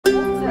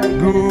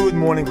Good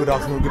morning, good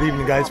afternoon, good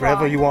evening guys,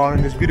 wherever you are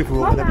in this beautiful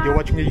world, whether you're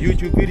watching a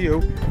YouTube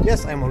video.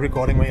 Yes, I'm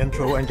recording my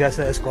intro and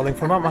Jessa is calling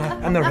for Mama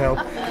and her help.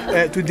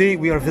 Today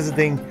we are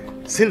visiting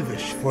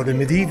Silves for the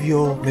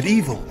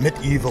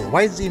Midievel.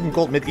 Why is it even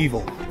called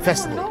Midievel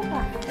Festival?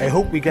 I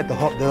hope we get the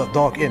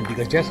dog in,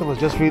 because Jessa was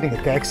just reading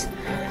a text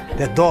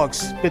that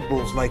dogs, pit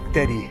bulls like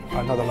Teddy,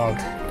 are not allowed.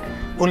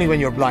 Only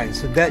when you're blind.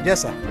 So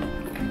Jessa,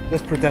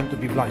 let's pretend to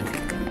be blind.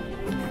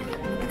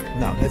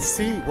 Now let's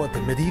see what the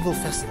Midievel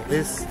Festival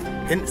is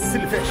in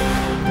Silves.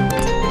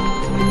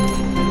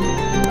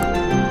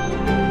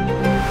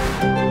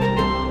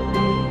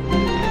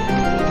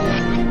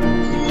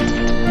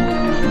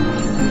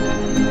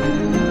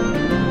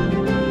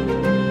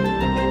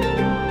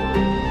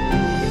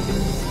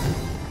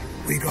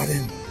 We got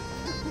in.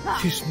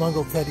 She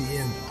smuggled Teddy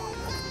in.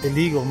 The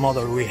legal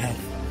mother we have.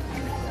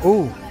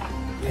 Oh,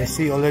 I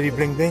see already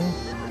bling bling.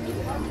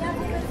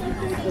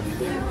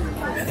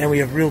 And we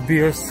have real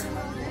beers.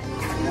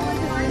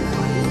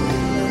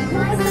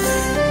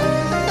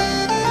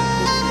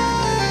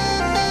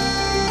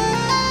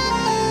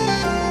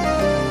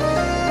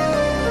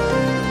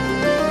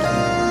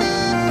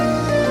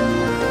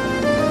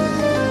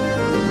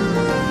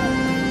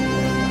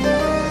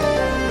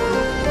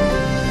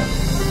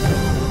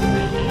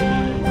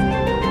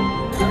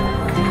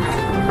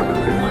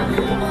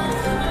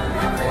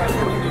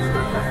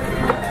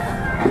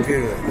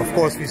 Of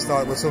course we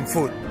start with some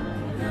food.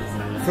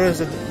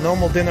 First a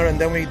normal dinner and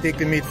then we take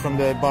the meat from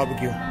the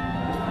barbecue.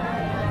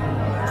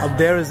 Up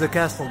there is the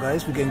castle,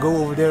 guys. We can go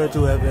over there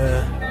to have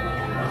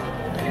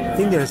I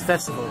think there's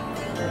festival.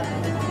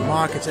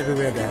 Markets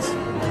everywhere, guys.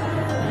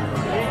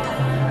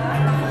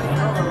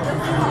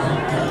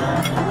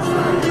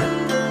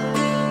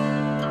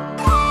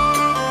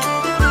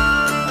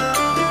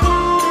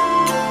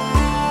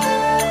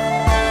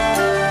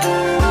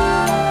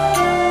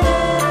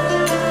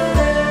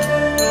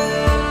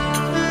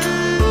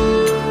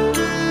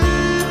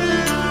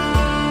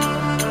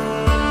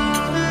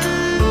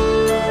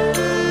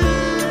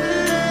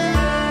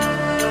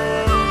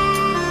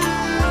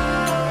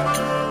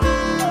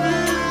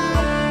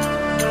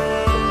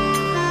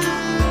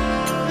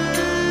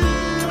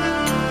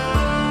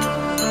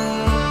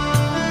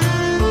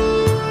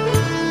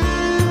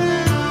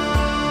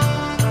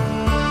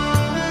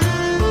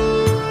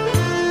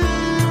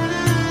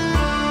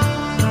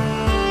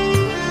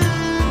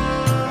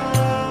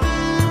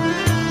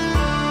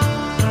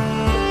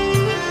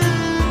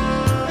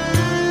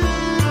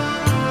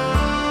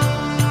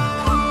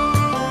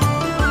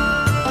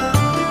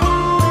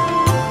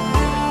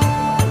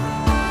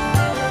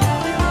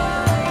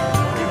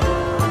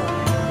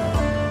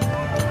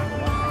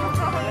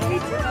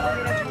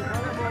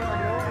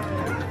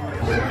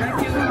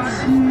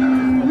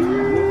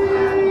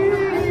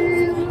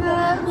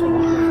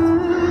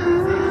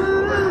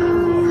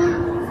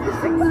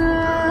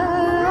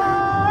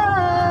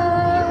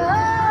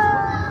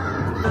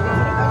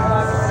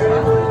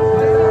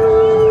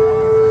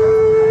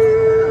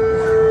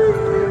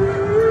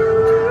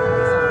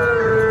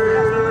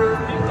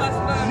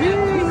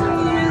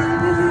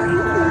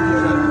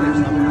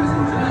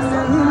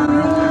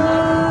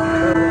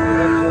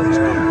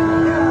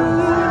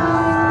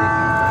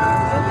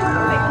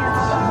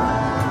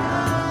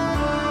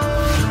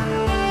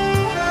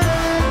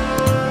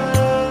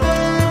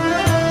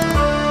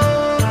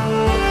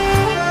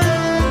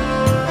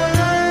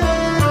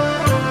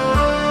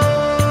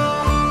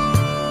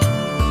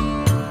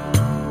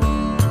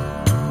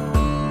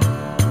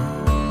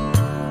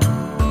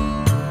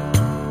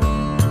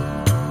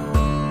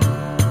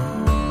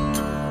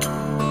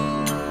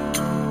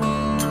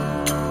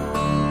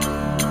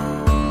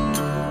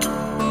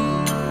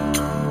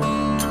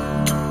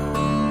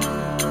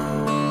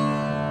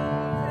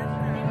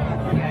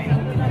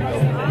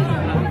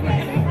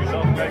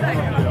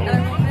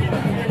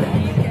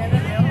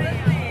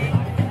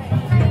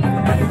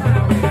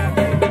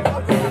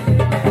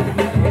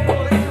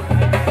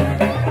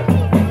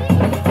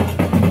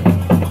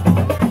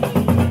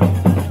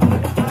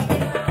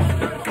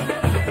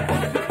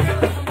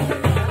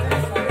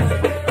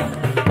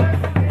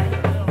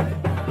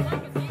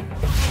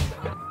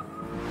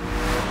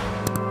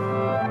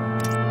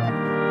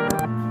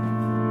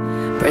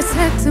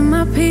 Protecting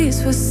my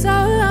peace for so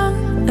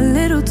long, a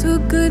little too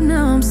good,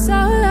 now I'm so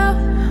low.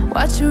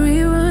 Watching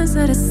reruns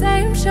of the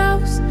same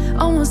shows,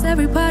 almost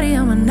every party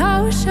I'm a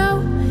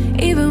no-show.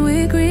 Even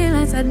with green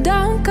lights I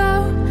don't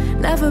go.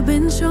 Never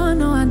been sure,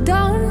 no I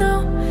don't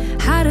know.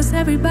 How does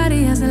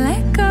everybody else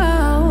let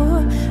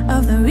go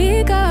of their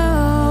egos?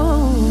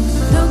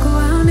 Don't go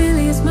out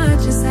nearly as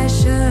much as I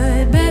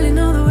should. Barely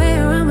know the way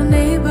around my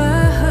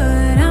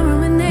neighborhood. I'm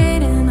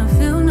ruminating, I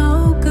feel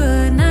no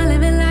good. Not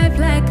living life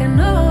like I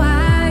know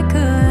I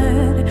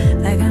could.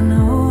 Like I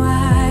know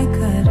I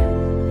could.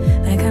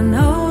 Like I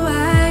know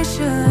I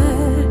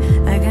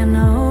should. Like I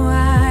know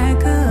I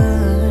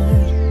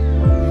could.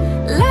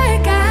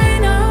 Like I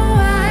know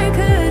I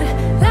could.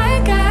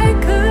 Like I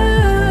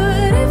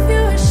could. If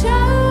you would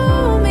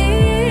show me,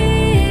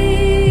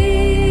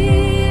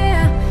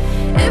 yeah.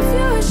 If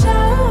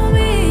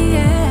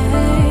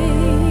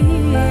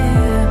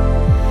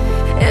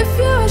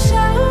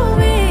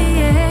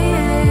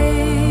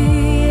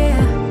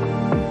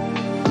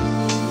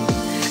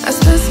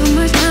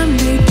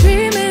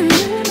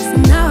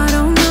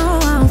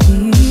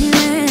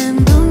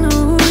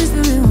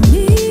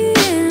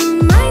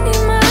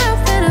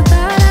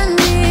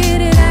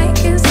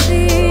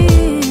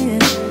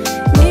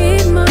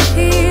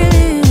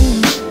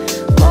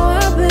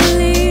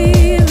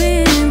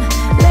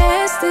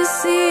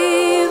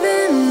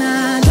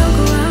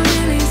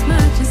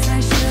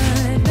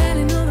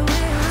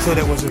So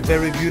that was a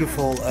very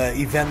beautiful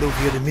event over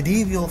here, the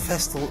Midievel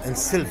Festival in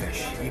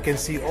Silves. You can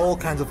see all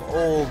kinds of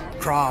old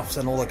crafts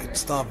and all that good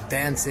stuff,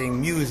 dancing,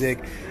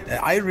 music.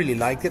 I really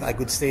liked it. I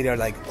could stay there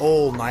like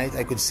all night.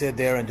 I could sit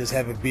there and just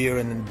have a beer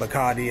and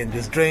Bacardi and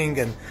just drink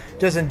and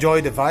just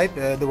enjoy the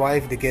vibe. The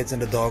wife, the kids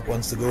and the dog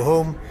wants to go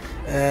home.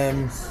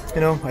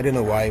 You know, I don't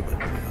know why, but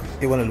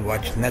they want to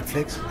watch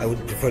Netflix. I would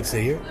prefer to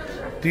stay here.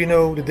 Do you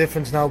know the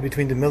difference now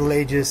between the Middle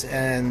Ages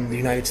and the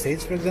United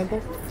States, for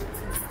example?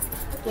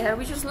 Yeah,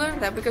 we just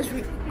learned that because we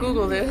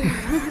Googled it.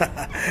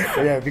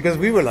 Yeah, because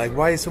we were like,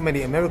 why so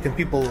many American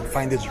people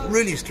find this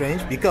really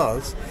strange?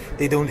 Because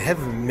they don't have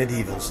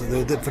medieval.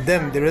 So for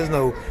them, there is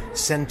no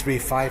century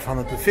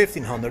 500 to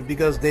 1500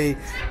 because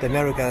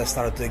America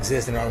started to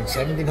exist in around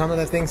 1700,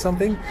 I think,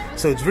 something.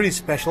 So it's really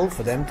special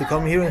for them to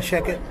come here and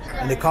check it.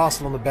 And the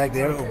castle on the back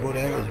there, over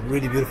there, is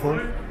really beautiful.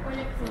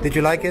 Did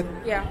you like it?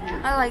 Yeah,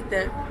 I liked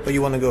it. But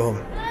you want to go home?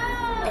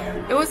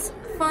 Yeah. It was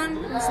fun,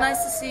 it was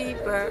nice to see,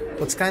 but...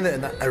 It's kind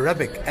of an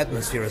Arabic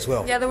atmosphere as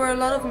well. Yeah, there were a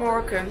lot of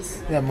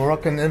Moroccans. Yeah,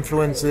 Moroccan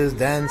influences,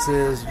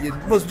 dances, it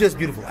was just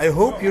beautiful. I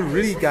hope you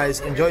really guys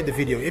enjoyed the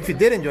video. If you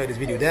did enjoy this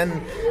video,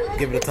 then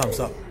give it a thumbs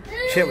up.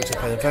 Share it with your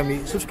friends and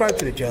family, subscribe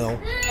to the channel,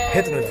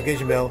 hit the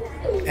notification bell,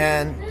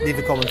 and leave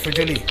a comment for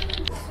Jolie.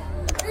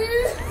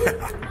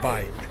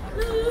 Bye.